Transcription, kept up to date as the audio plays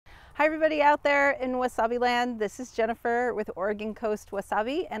Hi everybody out there in Wasabi land. This is Jennifer with Oregon Coast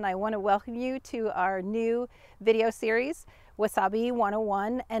Wasabi, and I want to welcome you to our new video series, Wasabi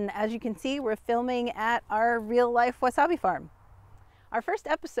 101. And as you can see, we're filming at our real-life wasabi farm. Our first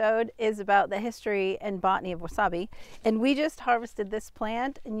episode is about the history and botany of wasabi, and we just harvested this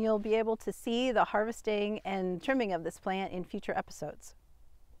plant, and you'll be able to see the harvesting and trimming of this plant in future episodes.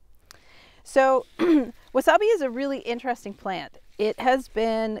 So wasabi is a really interesting plant. It has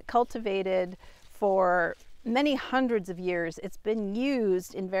been cultivated for many hundreds of years. It's been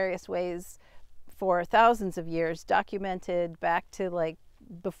used in various ways for thousands of years, documented back to like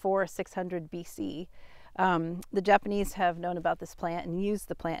before 600 BC. The Japanese have known about this plant and used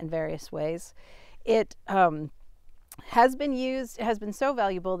the plant in various ways. It has been so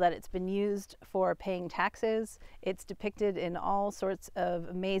valuable that it's been used for paying taxes. It's depicted in all sorts of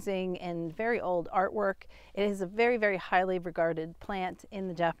amazing and very old artwork. It is a very, very highly regarded plant in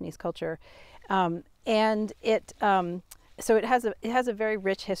the Japanese culture. So it has a very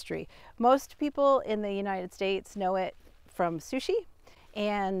rich history. Most people in the United States know it from sushi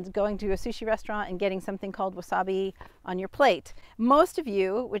and going to a sushi restaurant and getting something called wasabi on your plate. Most of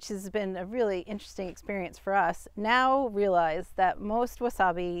you, which has been a really interesting experience for us, now realize that most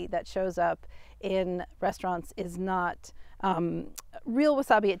wasabi that shows up in restaurants is not real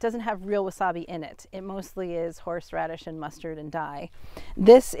wasabi. It doesn't have real wasabi in it. It mostly is horseradish and mustard and dye.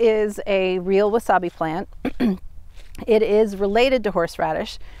 This is a real wasabi plant. It is related to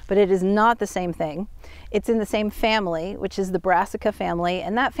horseradish, but it is not the same thing. It's in the same family, which is the Brassica family,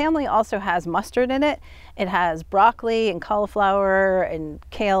 and that family also has mustard in it. It has broccoli and cauliflower and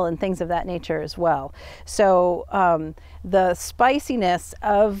kale and things of that nature as well. So the spiciness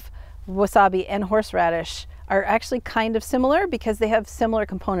of wasabi and horseradish are actually kind of similar because they have similar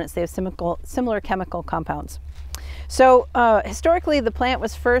components. They have similar chemical compounds. So historically, the plant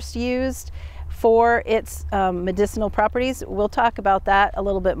was first used for its medicinal properties. We'll talk about that a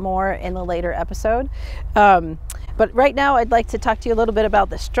little bit more in a later episode. But right now I'd like to talk to you a little bit about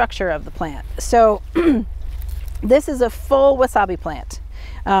the structure of the plant. So this is a full wasabi plant.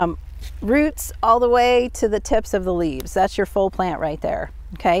 Roots all the way to the tips of the leaves. That's your full plant right there.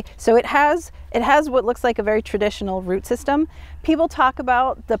 Okay, so it has what looks like a very traditional root system. People talk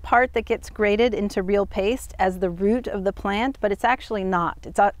about the part that gets grated into real paste as the root of the plant, but it's actually not.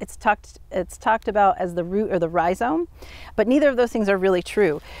 It's talked about as the root or the rhizome, but neither of those things are really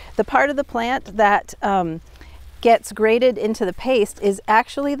true. The part of the plant that gets grated into the paste is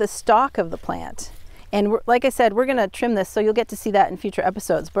actually the stalk of the plant. And like I said, we're going to trim this, so you'll get to see that in future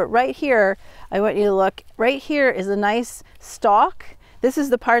episodes. But right here, I want you to look. Right here is a nice stalk. This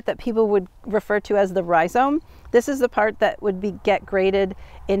is the part that people would refer to as the rhizome. This is the part that would get grated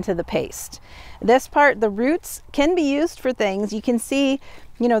into the paste. This part, the roots, can be used for things. You can see,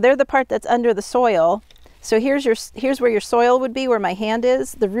 you know, they're the part that's under the soil. So here's where your soil would be, where my hand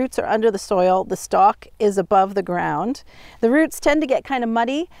is. The roots are under the soil. The stalk is above the ground. The roots tend to get kind of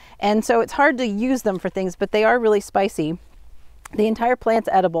muddy, and so it's hard to use them for things, but they are really spicy. The entire plant's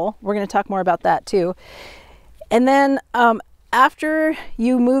edible. We're going to talk more about that too. And then after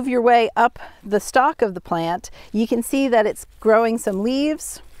you move your way up the stalk of the plant, you can see that it's growing some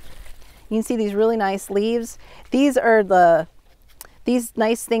leaves. You can see these really nice leaves. These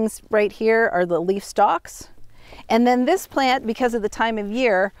nice things right here are the leaf stalks. And then this plant, because of the time of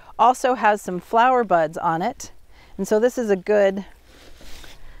year, also has some flower buds on it. And so this is a good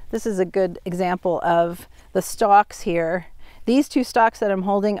example of the stalks here. These two stalks that I'm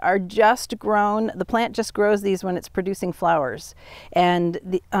holding are just grown. The plant just grows these when it's producing flowers.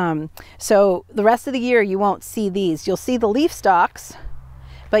 And so the rest of the year you won't see these. You'll see the leaf stalks,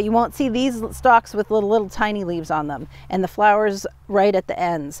 but you won't see these stalks with little tiny leaves on them and the flowers right at the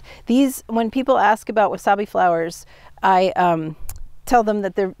ends. These, when people ask about wasabi flowers, I tell them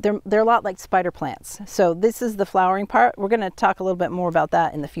that they're a lot like spider plants. So this is the flowering part. We're going to talk a little bit more about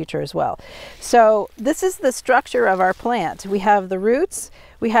that in the future as well. So this is the structure of our plant. We have the roots,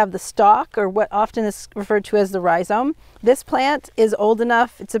 we have the stalk, or what often is referred to as the rhizome. This plant is old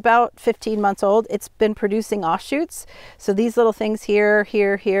enough, it's about 15 months old. It's been producing offshoots. So these little things here,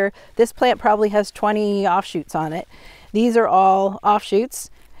 here, here. This plant probably has 20 offshoots on it. These are all offshoots,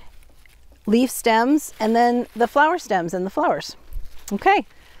 leaf stems, and then the flower stems and the flowers. Okay,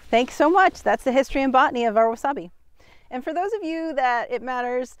 thanks so much. That's the history and botany of our wasabi. And for those of you that it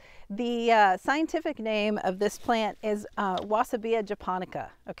matters, the scientific name of this plant is Wasabi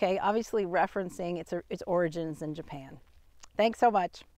japonica. Okay, obviously referencing its origins in Japan. Thanks so much.